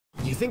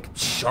think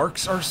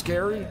sharks are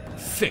scary?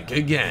 Think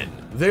again.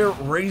 Their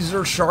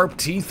razor-sharp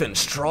teeth and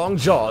strong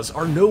jaws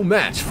are no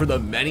match for the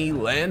many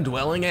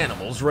land-dwelling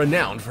animals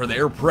renowned for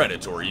their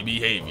predatory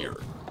behavior.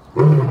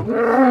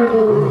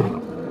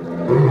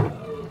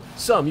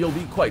 Some you'll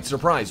be quite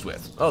surprised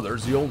with,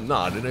 others you'll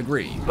nod and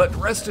agree, but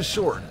rest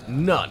assured,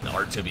 none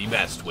are to be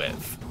messed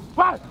with.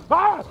 From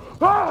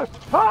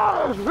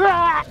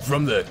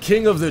the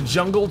king of the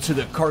jungle to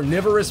the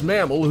carnivorous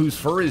mammal whose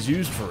fur is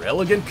used for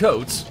elegant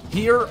coats,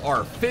 here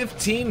are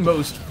 15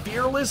 most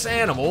fearless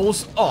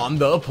animals on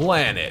the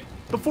planet.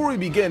 Before we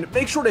begin,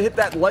 make sure to hit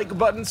that like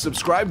button,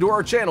 subscribe to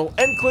our channel,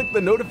 and click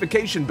the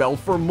notification bell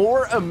for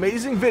more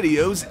amazing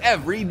videos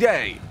every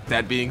day.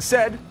 That being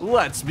said,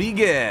 let's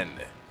begin.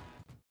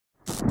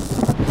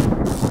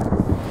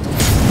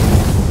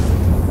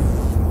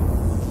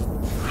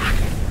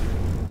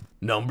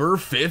 Number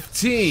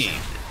 15.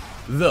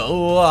 The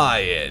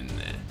lion.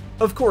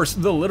 Of course,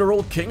 the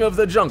literal king of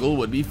the jungle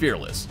would be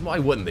fearless. Why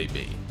wouldn't they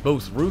be?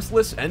 Both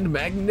ruthless and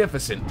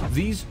magnificent,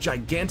 these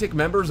gigantic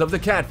members of the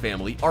cat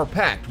family are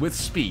packed with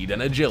speed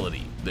and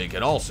agility. They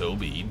can also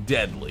be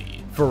deadly.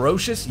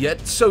 Ferocious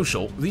yet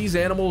social, these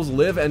animals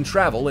live and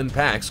travel in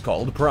packs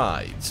called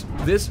prides.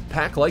 This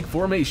pack-like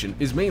formation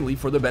is mainly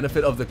for the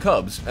benefit of the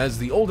cubs, as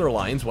the older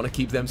lions want to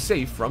keep them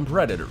safe from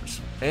predators.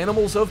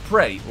 Animals of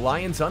prey,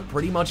 lions hunt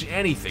pretty much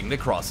anything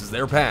that crosses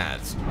their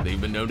paths. They've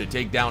been known to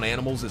take down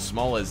animals as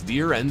small as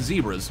deer and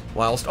zebras,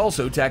 whilst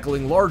also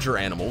tackling larger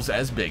animals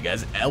as big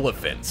as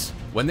elephants.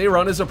 When they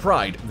run as a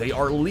pride, they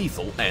are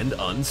lethal and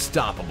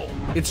unstoppable.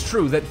 It's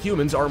true that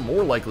humans are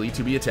more likely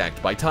to be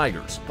attacked by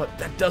tigers, but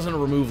that doesn't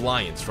remove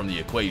lions from the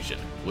equation.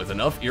 With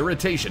enough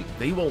irritation,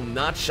 they will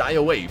not shy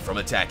away from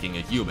attacking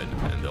a human,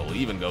 and they'll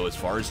even go as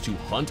far as to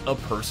hunt a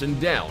person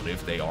down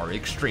if they are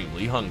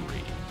extremely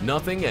hungry.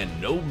 Nothing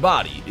and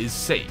nobody is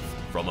safe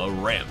from a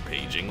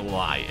rampaging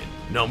lion.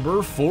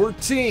 Number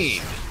 14.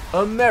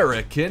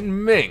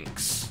 American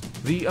minks.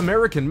 The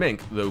American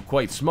mink, though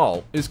quite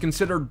small, is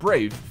considered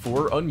brave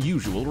for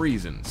unusual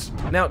reasons.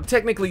 Now,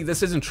 technically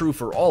this isn't true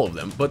for all of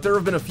them, but there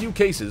have been a few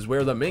cases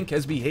where the mink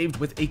has behaved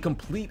with a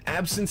complete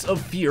absence of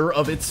fear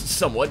of its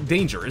somewhat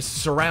dangerous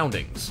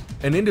surroundings.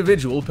 An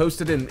individual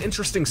posted an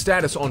interesting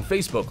status on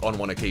Facebook on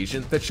one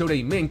occasion that showed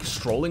a mink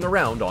strolling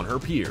around on her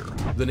pier.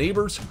 The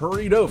neighbors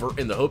hurried over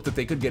in the hope that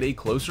they could get a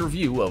closer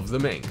view of the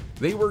mink.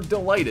 They were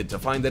delighted to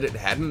find that it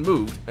hadn't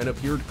moved and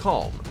appeared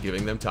calm,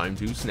 giving them time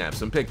to snap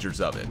some pictures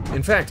of it.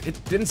 In fact,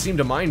 it didn't seem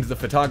to mind the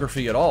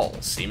photography at all,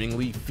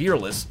 seemingly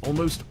fearless,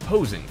 almost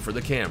posing for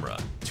the camera.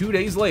 2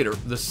 days later,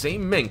 the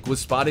same mink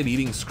was spotted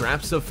eating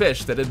scraps of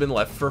fish that had been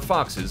left for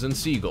foxes and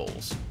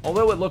seagulls.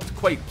 Although it looked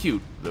quite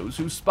cute, those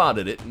who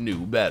spotted it knew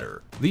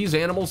better. These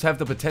animals have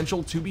the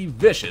potential to be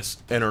vicious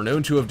and are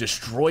known to have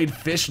destroyed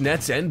fish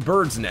nets and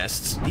birds'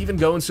 nests, even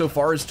going so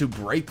far as to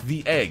break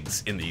the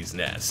eggs in these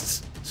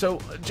nests. So,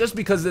 just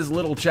because this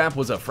little chap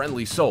was a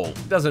friendly soul,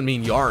 doesn't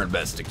mean you aren't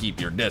best to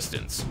keep your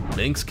distance.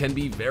 Minks can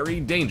be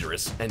very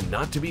dangerous and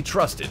not to be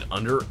trusted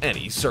under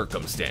any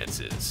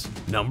circumstances.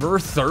 Number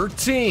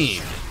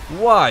 13.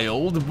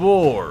 Wild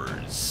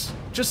boars.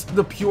 Just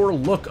the pure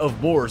look of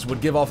boars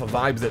would give off a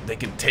vibe that they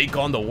can take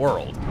on the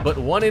world. But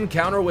one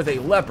encounter with a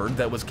leopard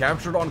that was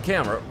captured on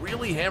camera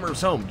really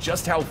hammers home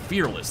just how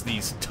fearless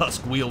these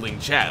tusk-wielding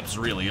chaps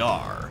really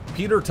are.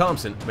 Peter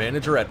Thompson,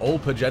 manager at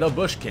Old Pajetta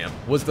Bush Camp,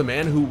 was the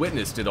man who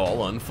witnessed it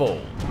all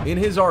unfold. In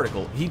his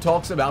article, he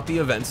talks about the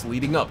events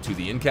leading up to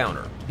the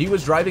encounter. He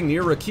was driving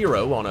near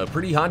Akiro on a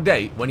pretty hot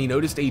day when he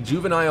noticed a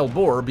juvenile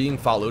boar being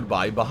followed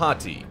by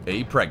Bahati,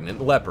 a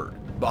pregnant leopard.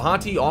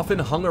 Bahati often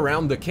hung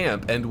around the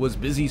camp and was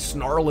busy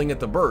snarling at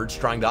the birds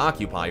trying to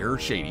occupy her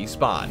shady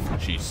spot.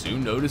 She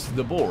soon noticed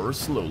the boar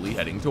slowly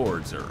heading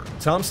towards her.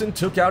 Thompson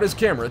took out his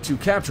camera to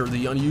capture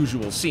the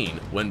unusual scene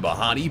when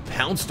Bahati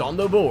pounced on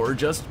the boar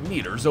just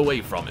meters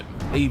away from him.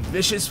 A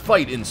vicious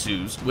fight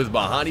ensues, with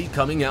Bahati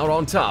coming out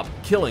on top,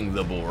 killing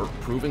the boar,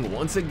 proving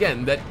once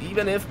again that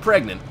even if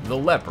pregnant, the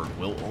leopard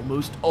will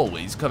almost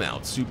always come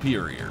out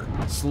superior.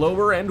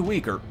 Slower and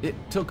weaker, it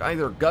took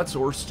either guts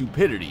or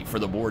stupidity for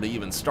the boar to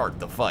even start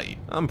the fight.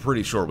 I'm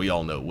pretty sure we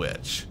all know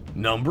which.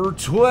 Number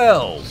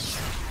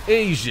 12.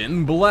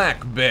 Asian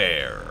black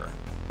bear.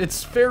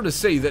 It's fair to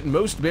say that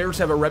most bears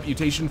have a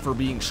reputation for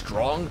being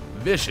strong,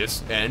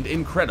 vicious, and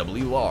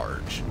incredibly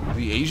large.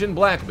 The Asian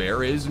black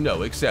bear is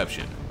no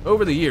exception.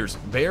 Over the years,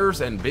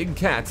 bears and big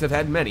cats have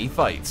had many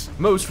fights,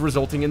 most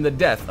resulting in the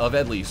death of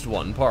at least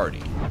one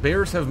party.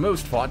 Bears have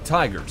most fought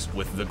tigers,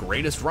 with the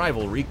greatest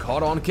rivalry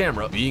caught on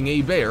camera being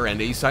a bear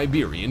and a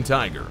Siberian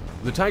tiger.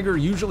 The tiger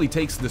usually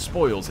takes the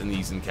spoils in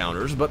these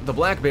encounters, but the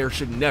black bear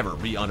should never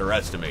be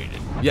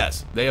underestimated.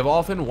 Yes, they have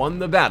often won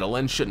the battle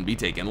and shouldn't be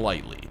taken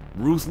lightly.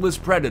 Ruthless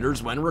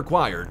predators when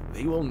required,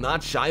 they will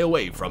not shy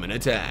away from an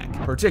attack,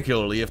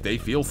 particularly if they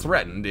feel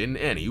threatened in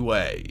any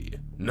way.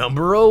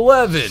 Number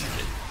 11.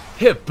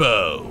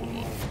 Hippo.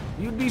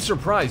 You'd be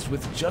surprised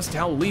with just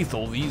how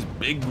lethal these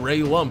big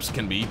gray lumps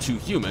can be to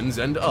humans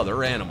and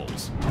other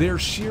animals. Their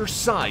sheer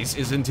size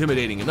is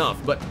intimidating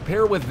enough, but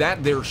pair with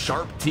that their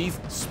sharp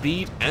teeth,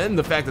 speed, and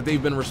the fact that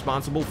they've been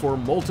responsible for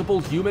multiple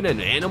human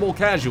and animal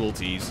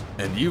casualties,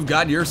 and you've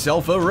got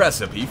yourself a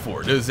recipe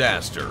for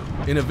disaster.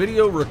 In a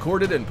video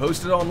recorded and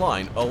posted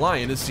online, a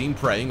lion is seen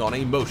preying on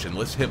a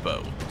motionless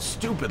hippo.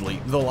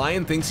 Stupidly, the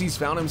lion thinks he's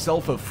found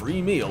himself a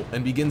free meal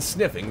and begins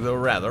sniffing the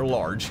rather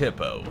large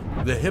hippo.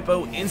 The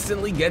hippo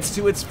instantly gets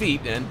to its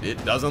feet and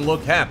it doesn't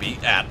look happy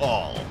at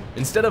all.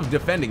 Instead of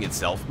defending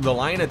itself, the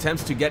lion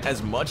attempts to get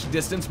as much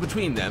distance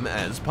between them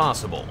as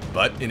possible.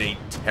 But in a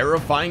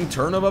terrifying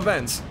turn of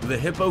events, the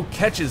hippo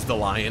catches the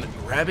lion,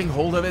 grabbing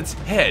hold of its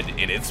head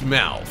in its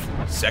mouth.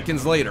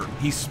 Seconds later,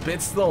 he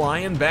spits the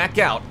lion back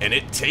out and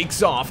it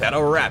takes off at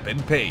a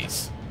rapid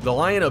pace. The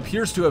lion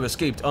appears to have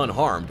escaped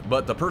unharmed,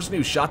 but the person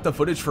who shot the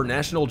footage for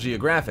National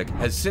Geographic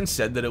has since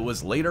said that it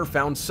was later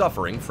found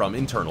suffering from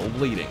internal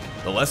bleeding.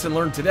 The lesson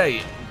learned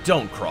today: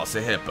 don't cross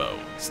a hippo.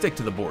 Stick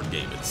to the board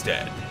game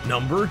instead.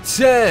 Number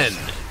 10.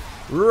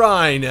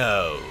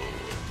 Rhino.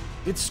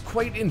 It's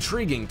quite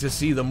intriguing to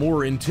see the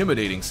more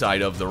intimidating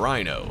side of the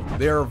rhino.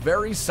 They are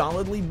very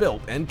solidly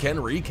built and can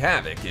wreak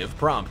havoc if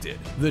prompted.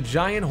 The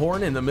giant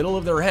horn in the middle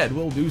of their head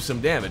will do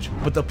some damage,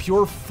 but the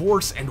pure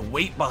force and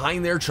weight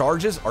behind their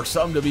charges are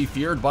some to be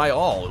feared by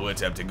all who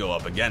attempt to go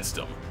up against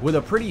them. With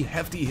a pretty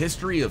hefty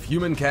history of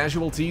human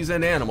casualties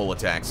and animal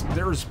attacks,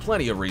 there is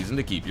plenty of reason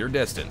to keep your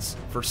distance.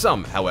 For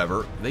some,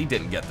 however, they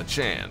didn't get the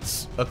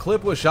chance. A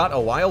clip was shot a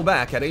while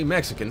back at a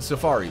Mexican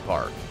safari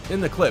park.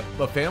 In the clip,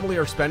 a family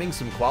are spending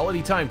some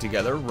quality time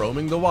together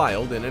roaming the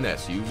wild in an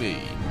SUV.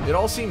 It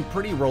all seemed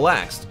pretty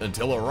relaxed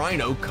until a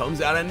rhino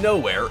comes out of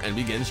nowhere and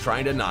begins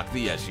trying to knock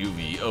the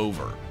SUV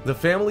over. The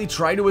family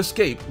try to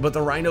escape, but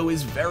the rhino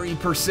is very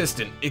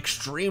persistent,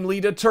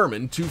 extremely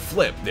determined to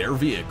flip their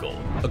vehicle.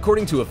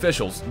 According to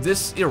officials,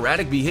 this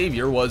erratic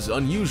behavior was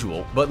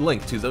unusual but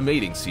linked to the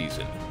mating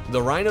season.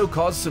 The rhino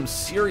caused some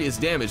serious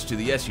damage to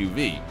the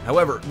SUV.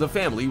 However, the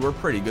family were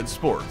pretty good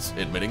sports,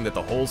 admitting that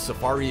the whole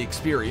safari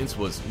experience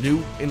was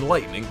new,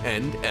 enlightening,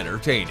 and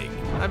entertaining.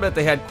 I bet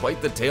they had quite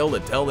the tale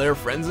to tell their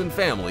friends and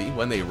family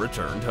when they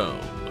returned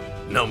home.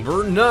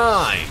 Number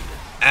 9.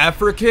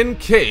 African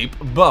Cape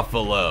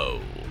Buffalo.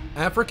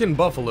 African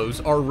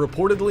buffaloes are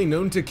reportedly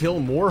known to kill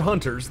more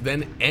hunters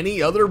than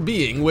any other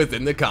being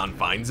within the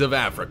confines of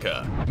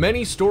Africa.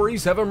 Many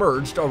stories have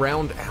emerged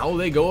around how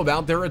they go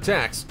about their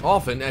attacks,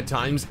 often at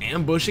times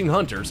ambushing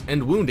hunters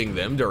and wounding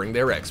them during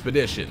their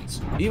expeditions.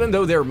 Even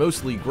though they're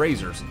mostly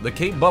grazers, the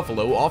Cape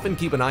buffalo often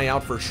keep an eye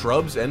out for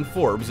shrubs and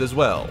forbs as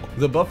well.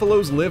 The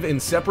buffaloes live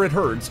in separate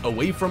herds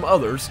away from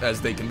others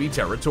as they can be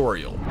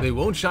territorial. They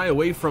won't shy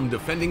away from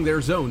defending their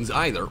zones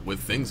either,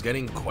 with things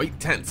getting quite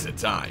tense at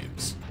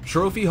times.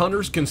 Trophy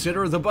hunters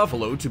consider the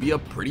buffalo to be a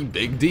pretty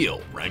big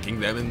deal, ranking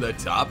them in the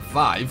top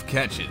 5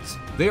 catches.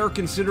 They are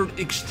considered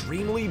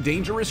extremely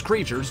dangerous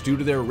creatures due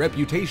to their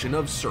reputation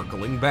of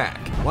circling back.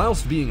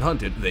 Whilst being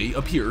hunted, they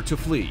appear to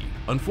flee.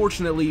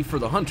 Unfortunately for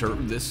the hunter,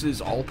 this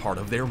is all part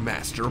of their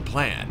master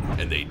plan,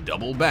 and they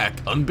double back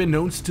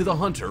unbeknownst to the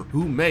hunter,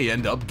 who may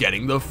end up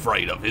getting the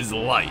fright of his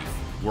life.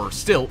 Worse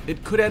still,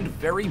 it could end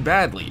very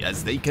badly,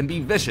 as they can be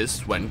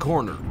vicious when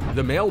cornered.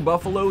 The male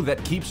buffalo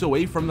that keeps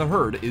away from the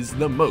herd is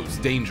the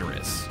most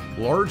dangerous.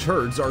 Large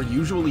herds are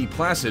usually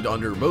placid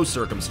under most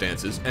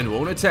circumstances and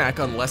won't attack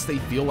unless they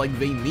feel like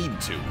they need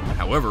to.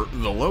 However,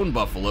 the lone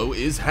buffalo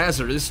is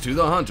hazardous to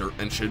the hunter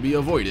and should be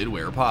avoided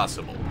where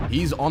possible.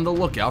 He's on the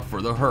lookout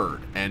for the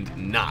herd and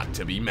not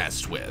to be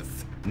messed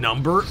with.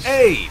 Number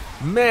 8.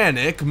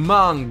 Manic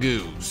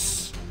Mongoose.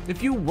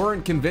 If you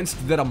weren't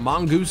convinced that a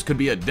mongoose could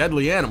be a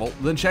deadly animal,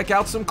 then check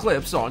out some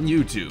clips on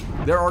YouTube.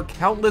 There are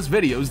countless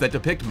videos that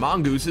depict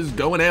mongooses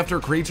going after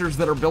creatures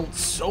that are built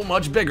so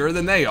much bigger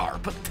than they are,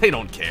 but they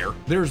don't care.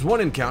 There's one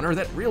encounter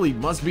that really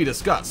must be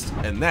discussed,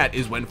 and that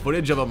is when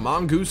footage of a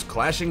mongoose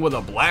clashing with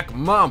a black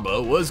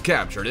mamba was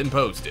captured and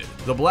posted.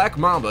 The black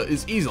mamba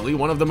is easily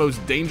one of the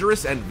most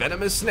dangerous and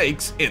venomous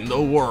snakes in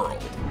the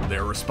world.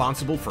 They're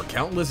responsible for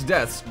countless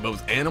deaths,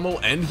 both animal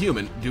and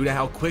human, due to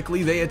how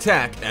quickly they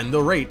attack and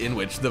the rate in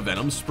which the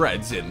venom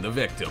spreads in the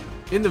victim.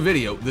 In the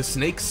video, the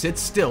snake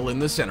sits still in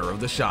the center of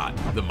the shot.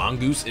 The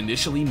mongoose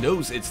initially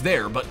knows it's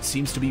there, but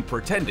seems to be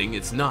pretending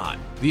it's not.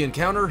 The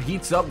encounter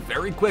heats up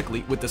very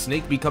quickly, with the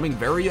snake becoming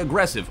very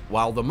aggressive,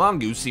 while the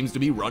mongoose seems to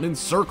be running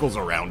circles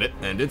around it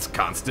and its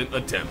constant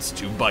attempts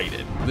to bite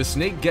it. The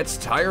snake gets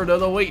tired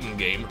of the waiting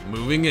game,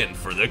 moving in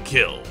for the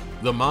kill.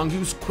 The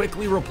mongoose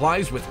quickly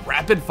replies with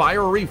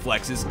rapid-fire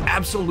reflexes,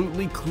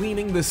 absolutely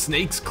cleaning the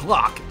snake's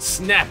clock,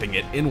 snapping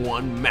it in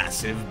one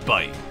massive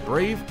bite.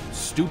 Brave,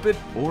 stupid,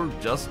 or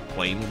just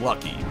plain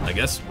lucky? I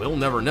guess we'll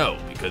never know,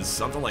 because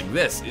something like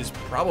this is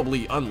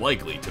probably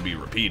unlikely to be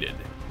repeated.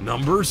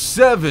 Number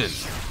 7.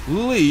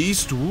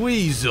 Least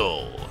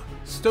Weasel.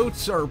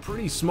 Stoats are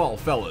pretty small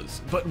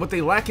fellas, but what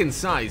they lack in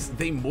size,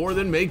 they more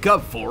than make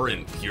up for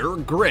in pure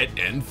grit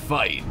and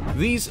fight.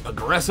 These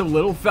aggressive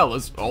little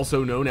fellas,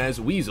 also known as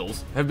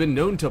weasels, have been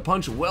known to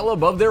punch well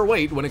above their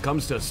weight when it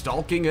comes to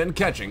stalking and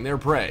catching their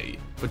prey.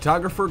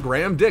 Photographer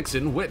Graham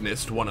Dixon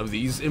witnessed one of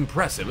these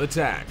impressive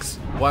attacks.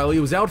 While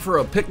he was out for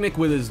a picnic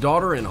with his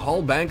daughter in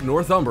Hull Bank,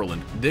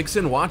 Northumberland,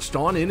 Dixon watched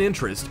on in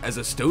interest as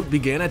a stoat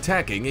began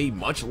attacking a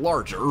much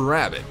larger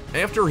rabbit.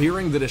 After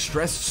hearing the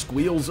distressed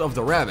squeals of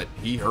the rabbit,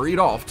 he hurried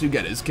off to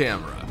get his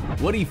camera.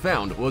 What he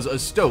found was a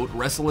stoat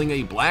wrestling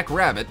a black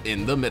rabbit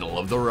in the middle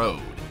of the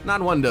road.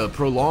 Not one to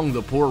prolong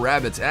the poor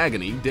rabbit's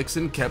agony,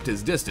 Dixon kept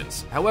his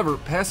distance. However,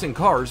 passing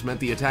cars meant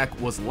the attack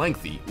was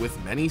lengthy,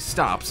 with many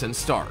stops and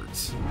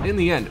starts. In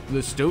the end,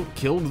 the stoat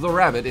killed the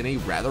rabbit in a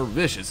rather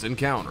vicious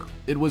encounter.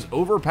 It was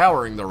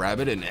overpowering the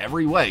rabbit in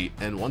every way,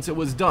 and once it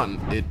was done,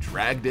 it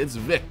dragged its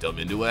victim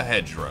into a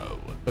hedgerow.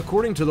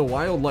 According to the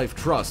Wildlife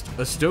Trust,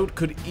 a stoat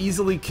could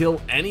easily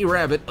kill any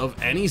rabbit of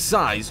any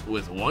size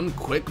with one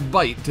quick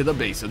bite to the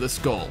base of the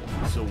skull.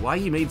 So why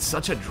he made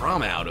such a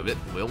drama out of it,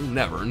 we'll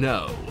never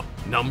know.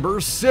 Number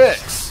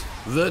 6.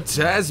 The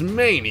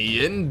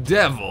Tasmanian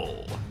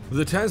Devil.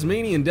 The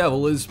Tasmanian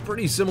Devil is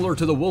pretty similar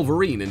to the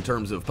Wolverine in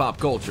terms of pop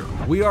culture.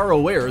 We are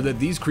aware that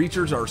these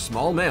creatures are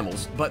small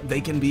mammals, but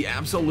they can be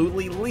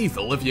absolutely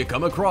lethal if you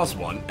come across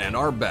one and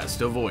are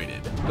best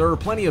avoided. There are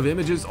plenty of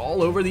images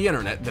all over the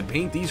internet that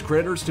paint these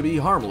critters to be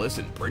harmless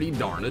and pretty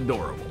darn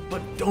adorable.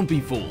 But don't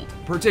be fooled,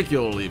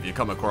 particularly if you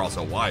come across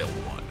a wild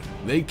one.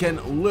 They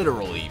can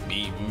literally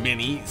be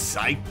mini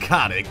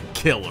psychotic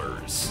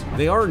killers.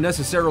 They aren't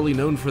necessarily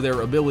known for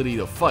their ability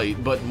to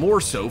fight, but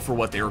more so for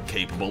what they are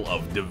capable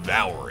of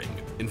devouring.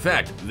 In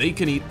fact, they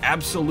can eat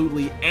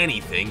absolutely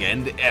anything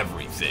and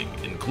everything,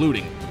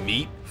 including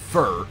meat,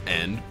 fur,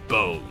 and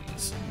bones.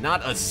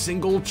 Not a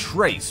single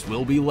trace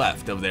will be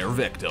left of their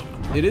victim.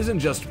 It isn't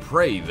just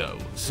prey, though.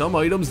 Some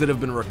items that have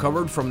been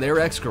recovered from their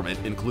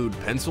excrement include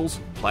pencils,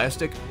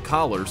 plastic,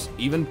 collars,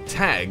 even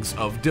tags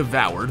of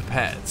devoured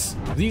pets.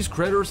 These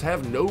critters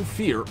have no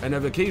fear and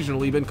have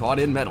occasionally been caught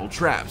in metal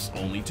traps,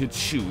 only to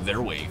chew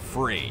their way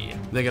free.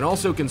 They can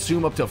also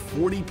consume up to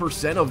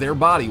 40% of their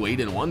body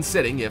weight in one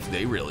sitting if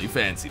they really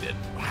fancied it.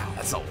 Wow,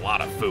 that's a lot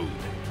of food.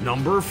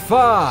 Number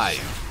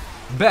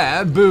 5.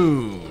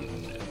 Baboon.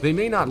 They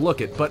may not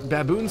look it, but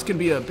baboons can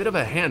be a bit of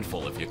a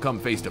handful if you come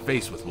face to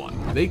face with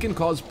one. They can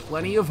cause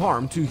plenty of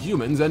harm to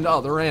humans and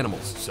other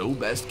animals, so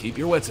best keep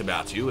your wits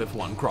about you if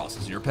one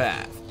crosses your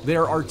path.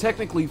 There are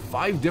technically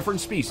 5 different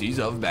species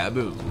of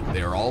baboon.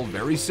 They are all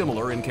very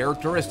similar in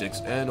characteristics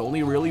and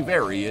only really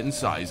vary in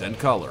size and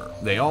color.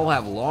 They all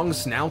have long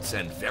snouts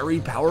and very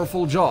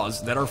powerful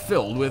jaws that are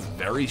filled with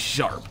very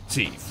sharp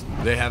teeth.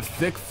 They have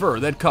thick fur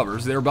that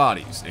covers their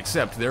bodies,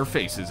 except their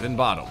faces and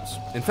bottoms.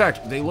 In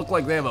fact, they look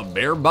like they have a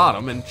bare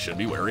bottom and should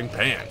be wearing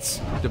pants.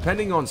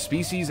 Depending on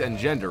species and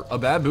gender, a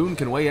baboon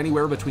can weigh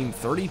anywhere between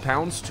 30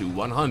 pounds to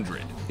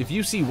 100. If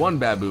you see one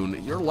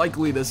baboon, you're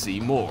likely to see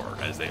more,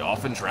 as they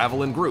often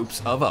travel in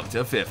groups of up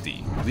to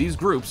 50. These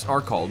groups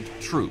are called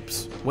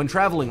troops. When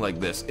traveling like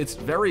this, it's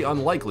very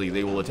unlikely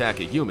they will attack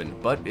a human,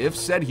 but if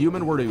said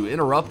human were to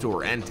interrupt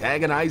or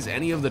antagonize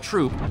any of the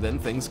troop, then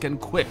things can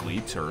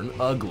quickly turn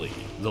ugly.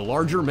 The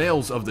larger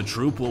males of the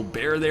troop will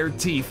bare their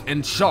teeth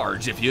and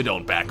charge if you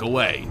don't back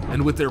away.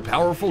 And with their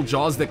powerful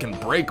jaws that can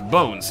break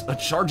bones, a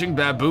charging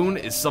baboon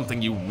is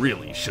something you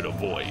really should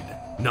avoid.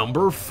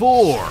 Number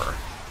 4.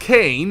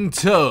 Cane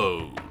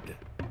toad.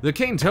 The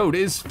cane toad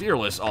is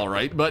fearless,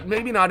 alright, but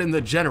maybe not in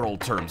the general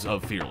terms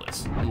of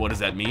fearless. And what does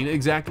that mean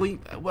exactly?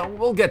 Well,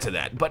 we'll get to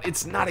that, but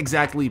it's not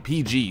exactly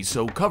PG,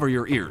 so cover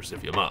your ears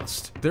if you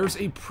must. There's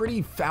a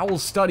pretty foul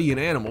study in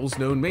animals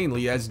known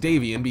mainly as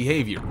Davian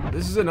behavior.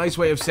 This is a nice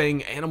way of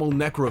saying animal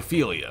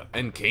necrophilia,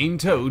 and cane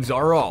toads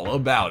are all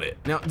about it.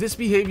 Now, this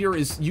behavior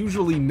is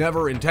usually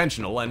never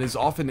intentional and is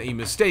often a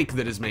mistake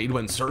that is made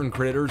when certain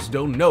critters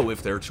don't know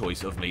if their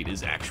choice of mate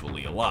is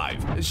actually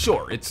alive.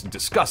 Sure, it's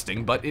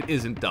disgusting, but it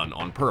isn't done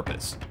on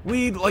purpose.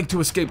 We'd like to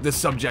escape this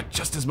subject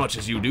just as much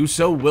as you do,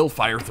 so we'll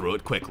fire through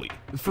it quickly.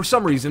 For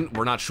some reason,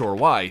 we're not sure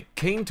why,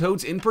 cane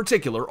toads in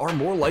particular are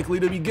more likely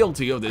to be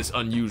guilty of this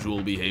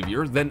unusual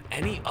behavior than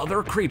any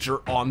other creature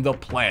on the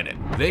planet.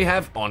 They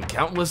have, on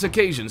countless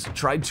occasions,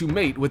 tried to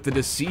mate with the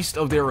deceased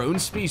of their own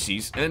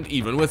species, and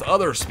even with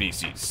other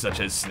species, such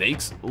as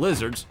snakes,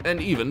 lizards,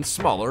 and even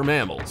smaller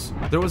mammals.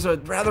 There was a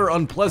rather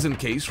unpleasant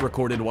case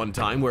recorded one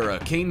time where a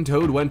cane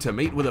toad went to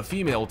mate with a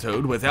female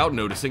toad without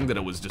noticing that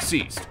it was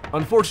deceased.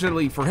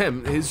 Unfortunately for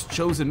him, his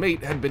chosen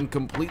mate had been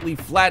completely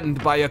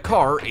flattened by a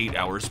car 8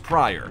 hours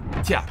prior.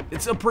 Yeah,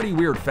 it's a pretty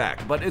weird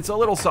fact, but it's a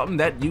little something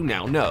that you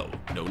now know.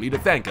 No need to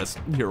thank us,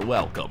 you're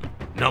welcome.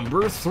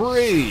 Number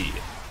 3.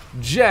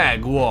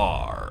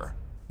 Jaguar.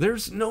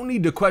 There's no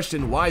need to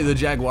question why the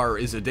jaguar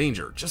is a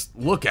danger, just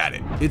look at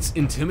it. Its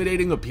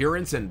intimidating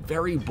appearance and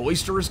very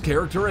boisterous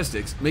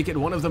characteristics make it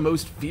one of the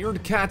most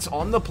feared cats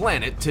on the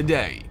planet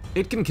today.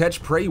 It can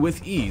catch prey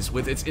with ease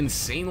with its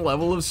insane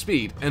level of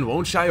speed and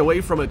won't shy away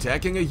from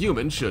attacking a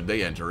human should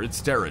they enter its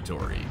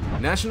territory.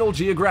 National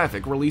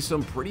Geographic released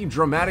some pretty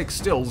dramatic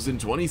stills in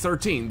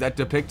 2013 that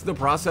depict the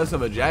process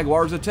of a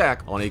jaguar's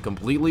attack on a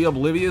completely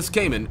oblivious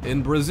caiman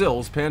in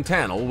Brazil's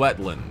Pantanal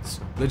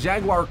wetlands. The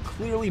jaguar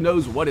clearly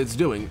knows what it's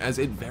doing as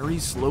it very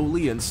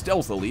slowly and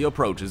stealthily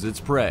approaches its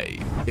prey.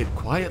 It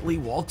quietly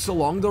walks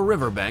along the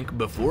riverbank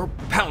before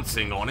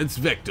pouncing on its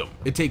victim.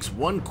 It takes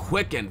one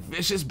quick and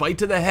vicious bite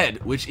to the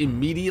head, which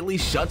immediately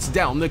shuts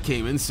down the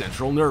caiman's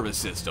central nervous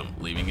system,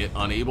 leaving it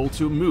unable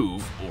to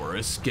move or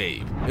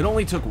escape. It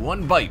only took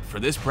one bite for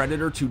this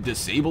predator to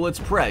disable its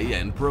prey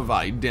and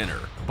provide dinner.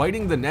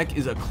 Biting the neck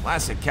is a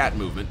classic cat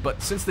movement,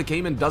 but since the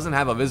caiman doesn't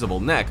have a visible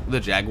neck, the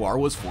jaguar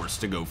was forced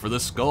to go for the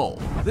skull.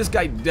 This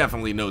guy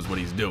definitely knows what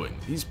he's doing.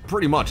 He's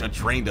pretty much a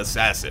trained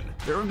assassin.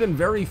 There have been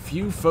very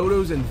few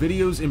photos and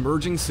videos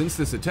emerging since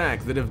this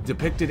attack that have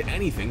depicted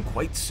anything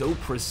quite so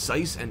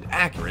precise and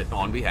accurate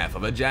on behalf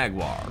of a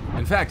jaguar.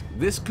 In fact,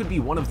 this could be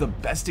one of the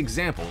best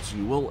examples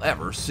you will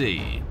ever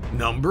see.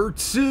 Number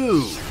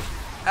 2.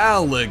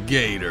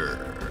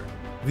 Alligator.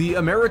 The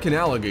American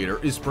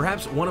alligator is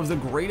perhaps one of the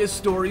greatest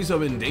stories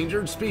of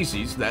endangered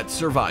species that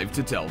survived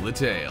to tell the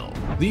tale.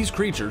 These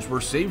creatures were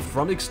saved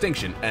from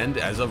extinction and,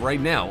 as of right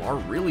now, are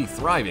really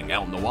thriving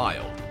out in the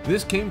wild.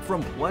 This came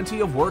from plenty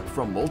of work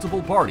from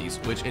multiple parties,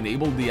 which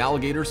enabled the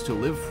alligators to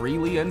live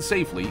freely and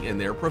safely in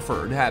their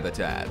preferred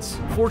habitats.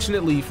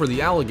 Fortunately for the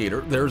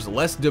alligator, there's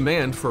less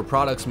demand for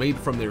products made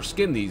from their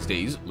skin these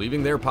days,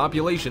 leaving their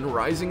population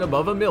rising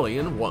above 1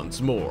 million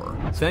once more.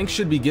 Thanks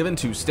should be given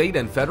to state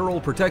and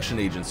federal protection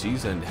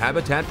agencies and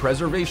habitat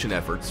preservation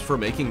efforts for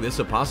making this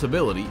a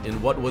possibility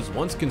in what was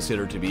once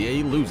considered to be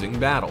a losing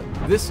battle.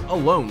 This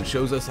alone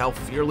shows us how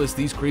fearless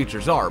these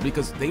creatures are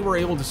because they were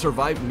able to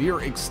survive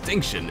near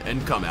extinction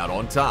and come out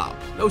on top.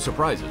 No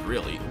surprises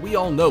really, we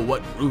all know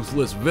what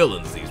ruthless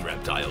villains these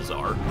reptiles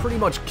are. Pretty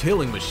much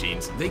killing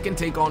machines, they can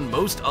take on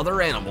most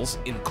other animals,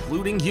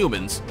 including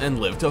humans, and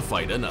live to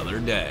fight another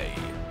day.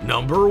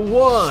 Number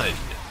 1.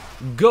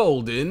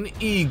 Golden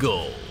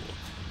Eagle.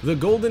 The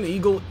golden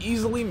eagle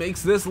easily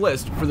makes this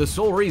list for the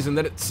sole reason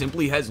that it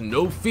simply has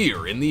no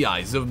fear in the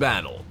eyes of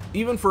battle.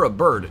 Even for a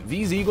bird,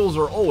 these eagles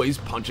are always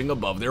punching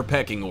above their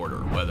pecking order,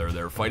 whether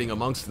they're fighting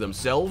amongst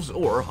themselves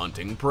or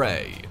hunting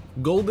prey.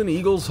 Golden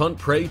eagles hunt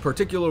prey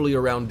particularly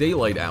around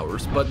daylight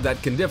hours, but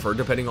that can differ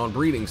depending on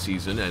breeding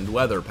season and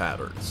weather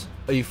patterns.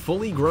 A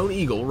fully grown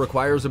eagle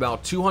requires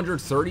about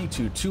 230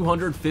 to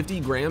 250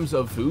 grams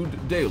of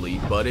food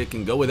daily, but it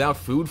can go without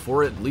food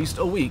for at least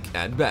a week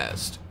at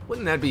best.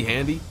 Wouldn't that be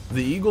handy?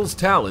 The eagle's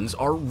talons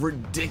are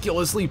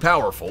ridiculously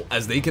powerful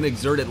as they can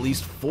exert at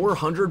least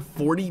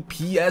 440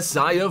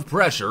 psi of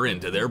pressure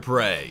into their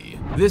prey.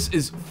 This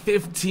is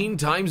 15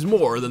 times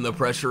more than the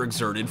pressure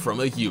exerted from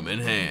a human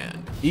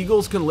hand.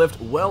 Eagles can lift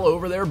well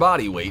over their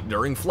body weight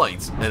during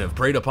flights and have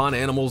preyed upon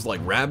animals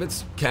like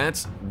rabbits,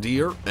 cats,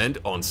 deer, and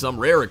on some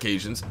rare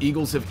occasions,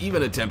 eagles have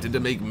even attempted to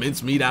make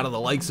mincemeat out of the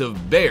likes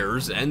of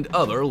bears and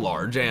other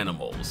large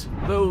animals.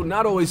 Though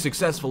not always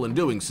successful in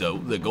doing so,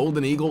 the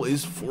golden eagle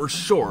is for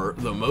sure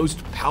the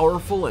most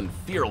powerful and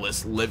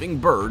fearless living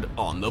bird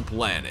on the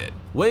planet.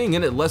 Weighing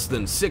in at less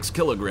than 6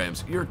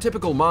 kilograms, your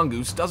typical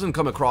mongoose doesn't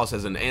come across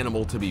as an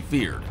animal to be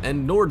feared,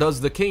 and nor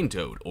does the cane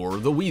toad or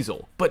the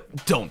weasel.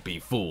 But don't be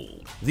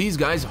fooled. These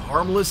guys'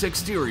 harmless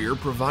exterior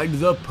provide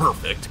the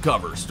perfect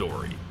cover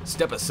story.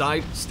 Step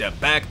aside, step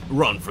back,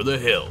 run for the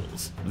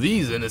hills.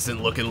 These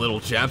innocent looking little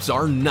chaps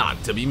are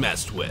not to be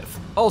messed with.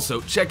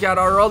 Also, check out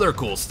our other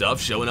cool stuff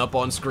showing up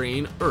on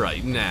screen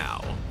right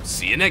now.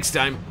 See you next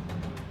time.